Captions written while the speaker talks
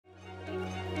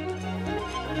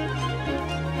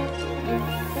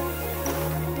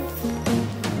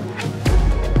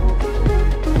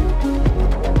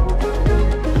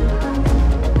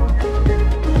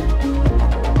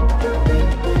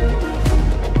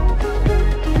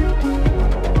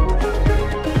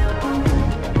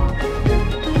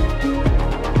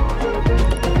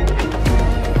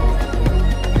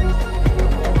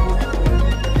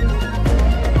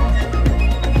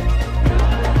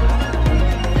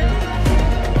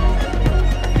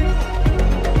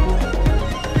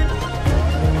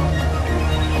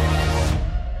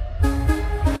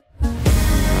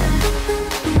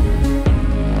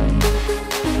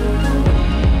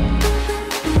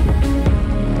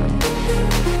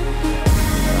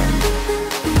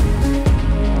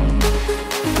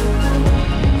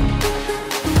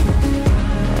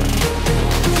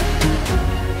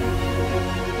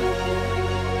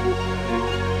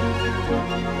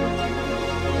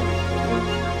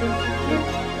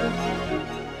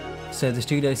So the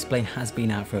Studio Display has been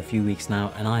out for a few weeks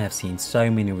now, and I have seen so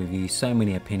many reviews, so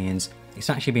many opinions. It's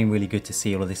actually been really good to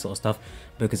see all of this sort of stuff,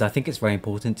 because I think it's very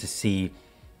important to see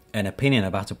an opinion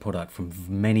about a product from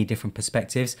many different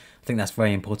perspectives. I think that's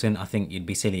very important. I think you'd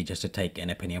be silly just to take an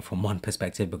opinion from one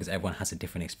perspective, because everyone has a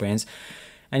different experience.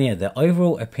 And yeah, the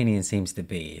overall opinion seems to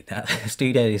be that the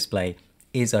Studio Display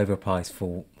is overpriced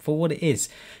for what it is,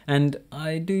 and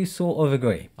I do sort of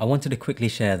agree. I wanted to quickly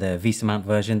share the VESA mount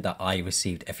version that I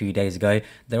received a few days ago.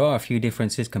 There are a few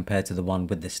differences compared to the one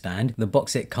with the stand. The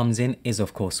box it comes in is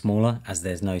of course smaller, as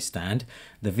there's no stand.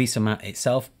 The VESA mount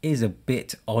itself is a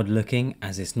bit odd looking,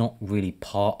 as it's not really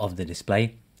part of the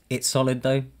display. It's solid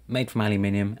though, made from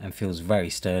aluminium, and feels very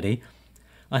sturdy.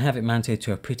 I have it mounted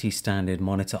to a pretty standard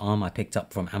monitor arm I picked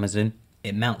up from Amazon.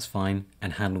 It mounts fine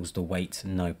and handles the weight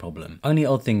no problem. Only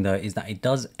odd thing though is that it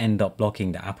does end up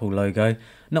blocking the Apple logo.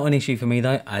 Not an issue for me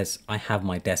though, as I have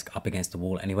my desk up against the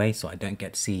wall anyway, so I don't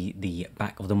get to see the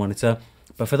back of the monitor.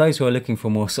 But for those who are looking for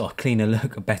a more sort of cleaner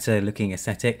look, a better looking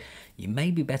aesthetic, you may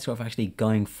be better off actually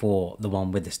going for the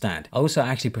one with the stand. I also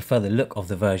actually prefer the look of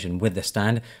the version with the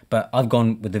stand, but I've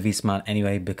gone with the VESA mount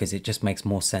anyway because it just makes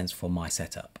more sense for my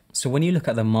setup. So when you look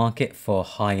at the market for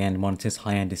high-end monitors,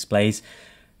 high-end displays,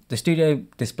 the Studio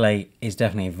Display is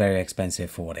definitely very expensive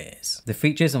for what it is. The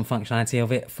features and functionality of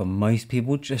it for most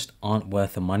people just aren't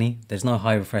worth the money. There's no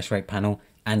high refresh rate panel,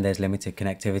 and there's limited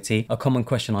connectivity. A common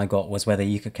question I got was whether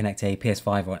you could connect a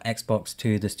PS5 or an Xbox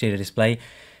to the Studio Display,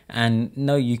 and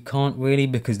no, you can't really,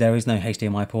 because there is no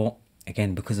HDMI port.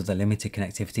 Again, because of the limited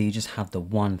connectivity, you just have the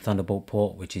one Thunderbolt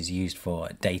port, which is used for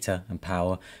data and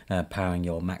power, powering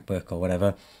your MacBook or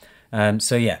whatever.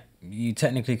 So yeah, you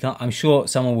technically can't. I'm sure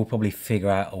someone will probably figure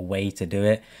out a way to do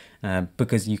it,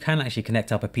 because you can actually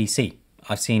connect up a PC.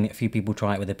 I've seen a few people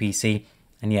try it with a PC,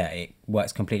 and yeah, it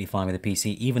works completely fine with a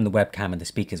PC. Even the webcam and the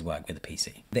speakers work with a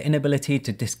PC. The inability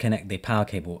to disconnect the power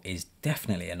cable is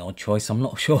definitely an odd choice. I'm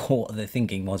not sure what the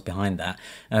thinking was behind that.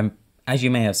 As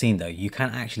you may have seen though, you can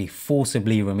actually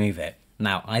forcibly remove it.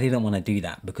 Now, I didn't want to do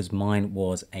that because mine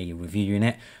was a review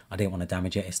unit. I didn't want to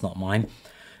damage it, it's not mine.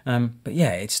 But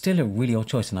yeah, it's still a really odd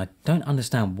choice, and I don't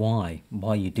understand why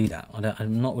you do that.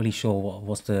 I'm not really sure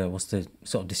what's the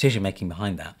sort of decision making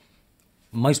behind that.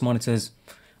 Most monitors,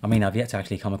 I mean, I've yet to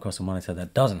actually come across a monitor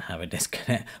that doesn't have a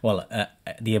disconnect, well,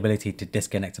 the ability to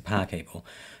disconnect a power cable.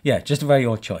 Yeah, just a very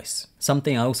odd choice.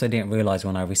 Something I also didn't realize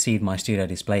when I received my Studio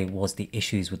Display was the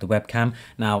issues with the webcam.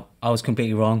 Now, I was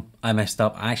completely wrong. I messed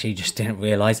up. I actually just didn't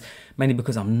realize, mainly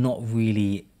because I'm not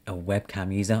really a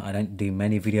webcam user. I don't do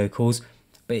many video calls.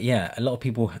 But yeah, a lot of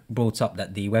people brought up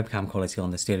that the webcam quality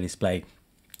on the Studio Display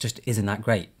just isn't that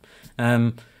great.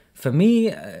 For me,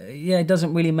 yeah, it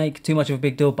doesn't really make too much of a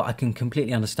big deal, but I can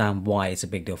completely understand why it's a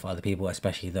big deal for other people,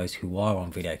 especially those who are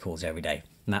on video calls every day.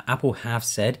 Now, Apple have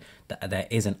said that there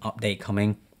is an update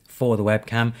coming for the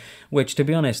webcam, which, to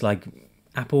be honest, like,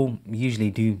 Apple usually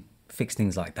do fix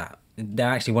things like that. They're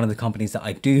actually one of the companies that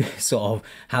I do sort of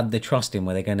have the trust in,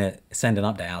 where they're going to send an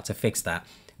update out to fix that.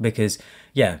 Because,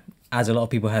 yeah, as a lot of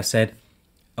people have said,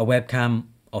 a webcam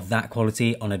of that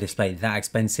quality on a display that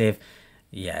expensive,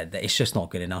 yeah, it's just not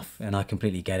good enough, and I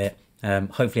completely get it.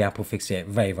 Hopefully Apple fix it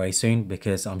very, very soon,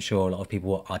 because I'm sure a lot of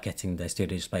people are getting their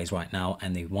Studio Displays right now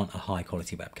and they want a high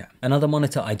quality webcam. Another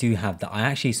monitor I do have that I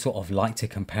actually sort of like to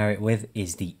compare it with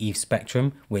is the Eve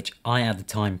Spectrum, which I at the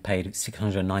time paid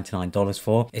 $699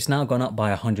 for. It's now gone up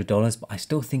by $100, but I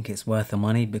still think it's worth the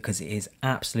money because it is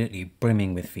absolutely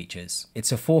brimming with features.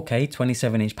 It's a 4K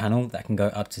 27-inch panel that can go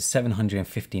up to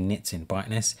 750 nits in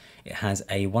brightness. It has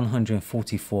a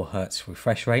 144 Hz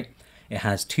refresh rate. It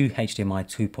has two HDMI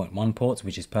 2.1 ports,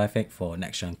 which is perfect for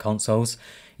next-gen consoles.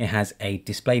 It has a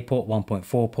DisplayPort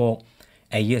 1.4 port,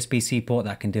 a USB-C port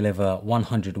that can deliver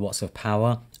 100 watts of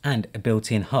power, and a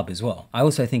built-in hub as well. I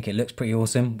also think it looks pretty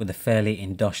awesome with a fairly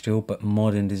industrial but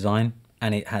modern design,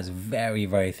 and it has very,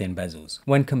 very thin bezels.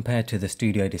 When compared to the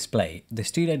Studio Display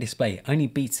only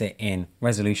beats it in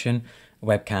resolution,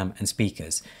 webcam, and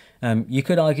speakers. You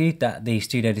could argue that the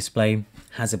Studio Display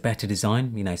has a better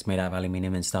design, you know, it's made out of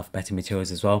aluminium and stuff, better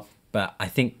materials as well, but I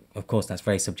think, of course, that's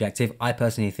very subjective. I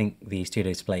personally think the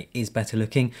Studio Display is better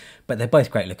looking, but they're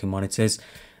both great looking monitors.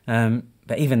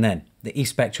 But even then, the Eve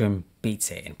Spectrum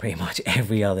beats it in pretty much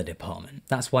every other department.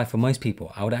 That's why for most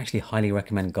people, I would actually highly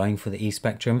recommend going for the Eve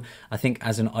Spectrum. I think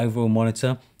as an overall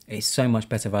monitor, It's so much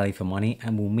better value for money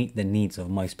and will meet the needs of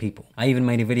most people. I even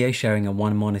made a video sharing a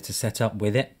one monitor setup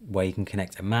with it, where you can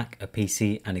connect a Mac, a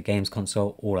PC and a games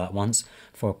console all at once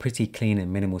for a pretty clean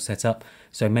and minimal setup,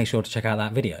 so make sure to check out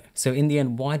that video. So in the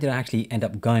end, why did I actually end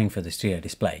up going for the Studio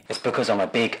Display? It's because I'm a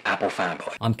big Apple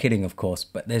fanboy. I'm kidding of course,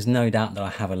 but there's no doubt that I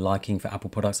have a liking for Apple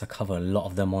products. I cover a lot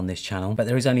of them on this channel, but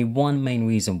there is only one main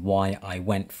reason why I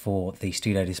went for the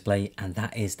Studio Display, and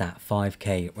that is that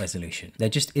 5K resolution. There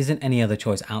just isn't any other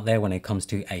choice out there when it comes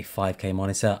to a 5K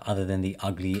monitor other than the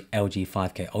ugly LG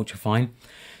 5K Ultrafine.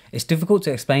 It's difficult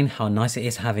to explain how nice it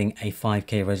is having a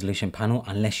 5K resolution panel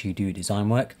unless you do design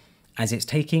work, as it's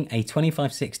taking a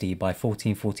 2560 by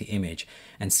 1440 image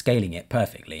and scaling it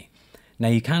perfectly. Now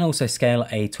you can also scale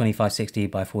a 2560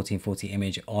 by 1440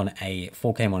 image on a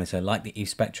 4K monitor like the EVE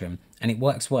Spectrum, and it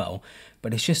works well,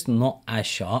 but it's just not as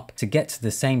sharp. To get to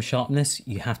the same sharpness,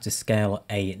 you have to scale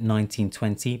a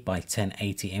 1920 by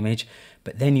 1080 image,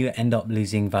 but then you end up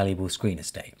losing valuable screen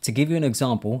estate. To give you an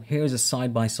example, here is a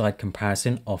side-by-side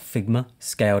comparison of Figma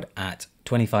scaled at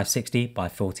 2560 by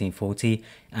 1440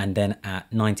 and then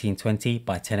at 1920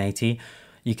 by 1080.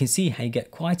 You can see how you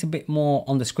get quite a bit more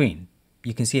on the screen.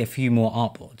 You can see a few more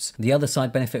artboards. The other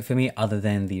side benefit for me, other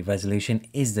than the resolution,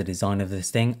 is the design of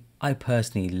this thing. I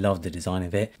personally love the design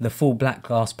of it. The full black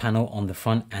glass panel on the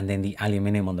front and then the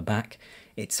aluminium on the back.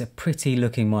 It's a pretty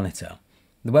looking monitor.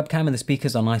 The webcam and the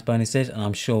speakers are nice bonuses, and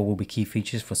I'm sure will be key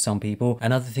features for some people.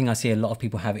 Another thing I see a lot of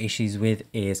people have issues with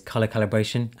is color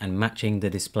calibration and matching the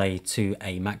display to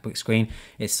a MacBook screen.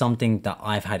 It's something that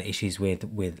I've had issues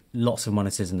with lots of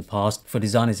monitors in the past. For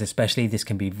designers especially, this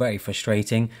can be very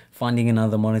frustrating. Finding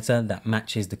another monitor that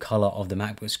matches the color of the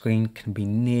MacBook screen can be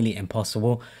nearly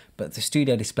impossible, but the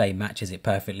Studio Display matches it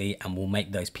perfectly and will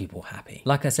make those people happy.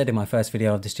 Like I said in my first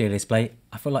video of the Studio Display,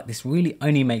 I feel like this really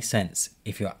only makes sense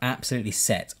if you're absolutely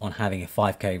set on having a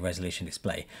 5K resolution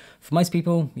display. For most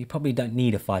people, you probably don't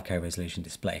need a 5K resolution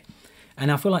display.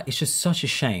 And I feel like it's just such a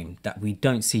shame that we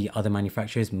don't see other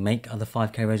manufacturers make other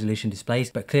 5K resolution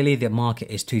displays, but clearly the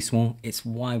market is too small. It's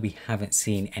why we haven't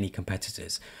seen any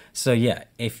competitors. So yeah,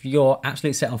 if you're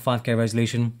absolutely set on 5K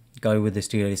resolution, go with the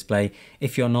Studio Display.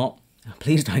 If you're not,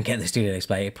 please don't get the Studio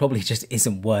Display. It probably just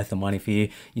isn't worth the money for you.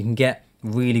 You can get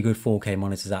really good 4K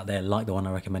monitors out there, like the one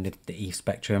I recommended, the EVE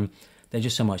Spectrum. They're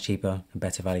just so much cheaper and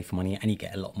better value for money, and you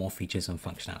get a lot more features and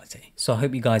functionality. So I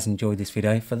hope you guys enjoyed this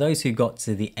video. For those who got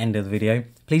to the end of the video,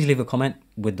 please leave a comment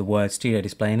with the word Studio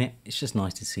Display in it. It's just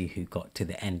nice to see who got to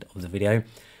the end of the video. I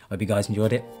hope you guys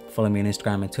enjoyed it. Follow me on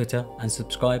Instagram and Twitter and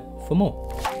subscribe for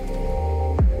more.